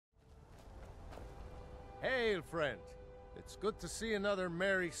hail, friend. It's good to see another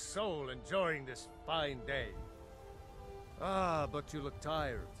merry soul enjoying this fine day. Ah, but you look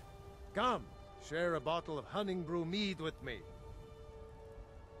tired. Come, share a bottle of honningbrew mead with me.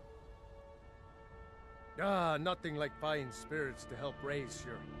 Ah, nothing like fine spirits to help raise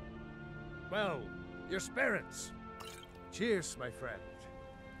your... well, your spirits. Cheers, my friend.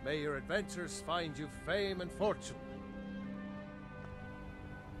 May your adventures find you fame and fortune.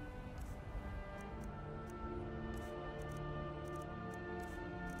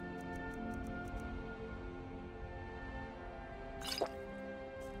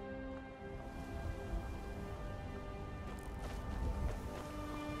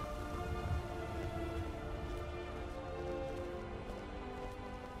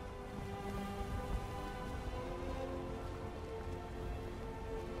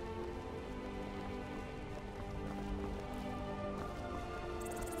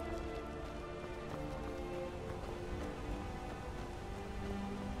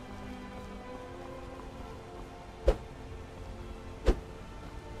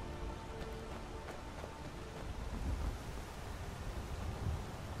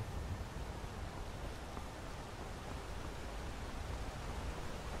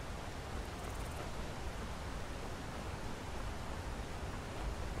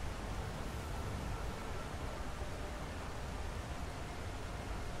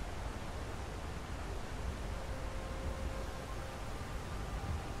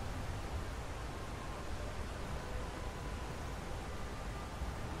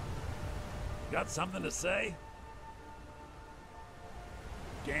 Got something to say?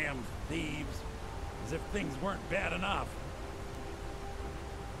 Damn thieves. As if things weren't bad enough.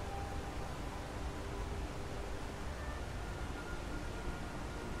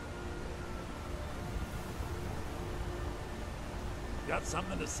 Got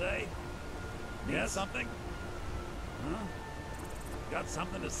something to say? Need something? Huh? Got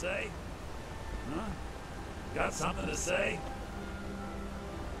something to say? Huh? Got something to say?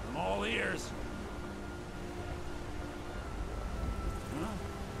 I'm all ears. Huh?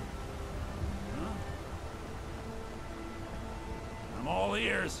 Huh? I'm all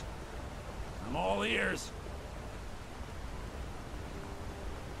ears. I'm all ears.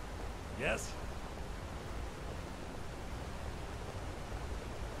 Yes?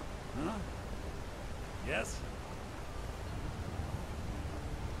 Huh? Yes?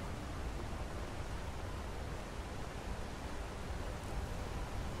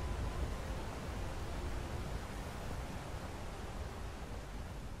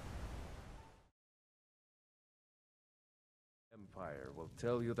 Empire will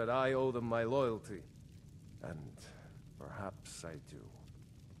tell you that I owe them my loyalty. And perhaps I do.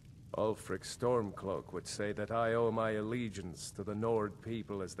 Ulfric Stormcloak would say that I owe my allegiance to the Nord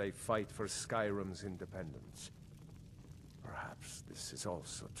people as they fight for Skyrim's independence. Perhaps this is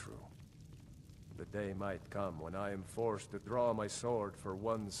also true. The day might come when I am forced to draw my sword for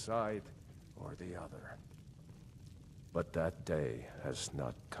one side or the other. But that day has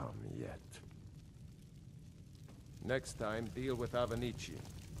not come yet. Next time, deal with Avenici.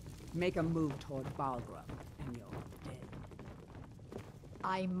 Make a move toward Balgrum, and you're dead.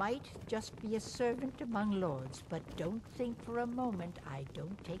 I might just be a servant among lords, but don't think for a moment I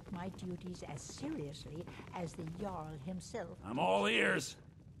don't take my duties as seriously as the Jarl himself. I'm all ears.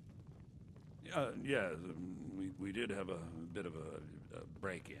 Yeah, we did have a bit of a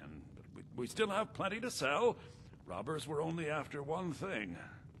break-in, but we still have plenty to sell. Robbers were only after one thing.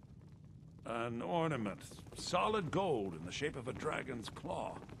 An ornament, solid gold in the shape of a dragon's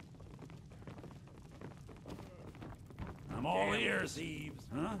claw. I'm all ears, thieves,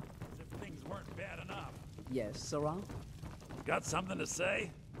 huh? As if things weren't bad enough. Yes, Sarah? Got something to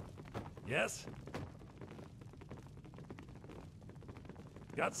say? Yes?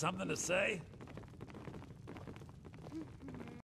 Got something to say?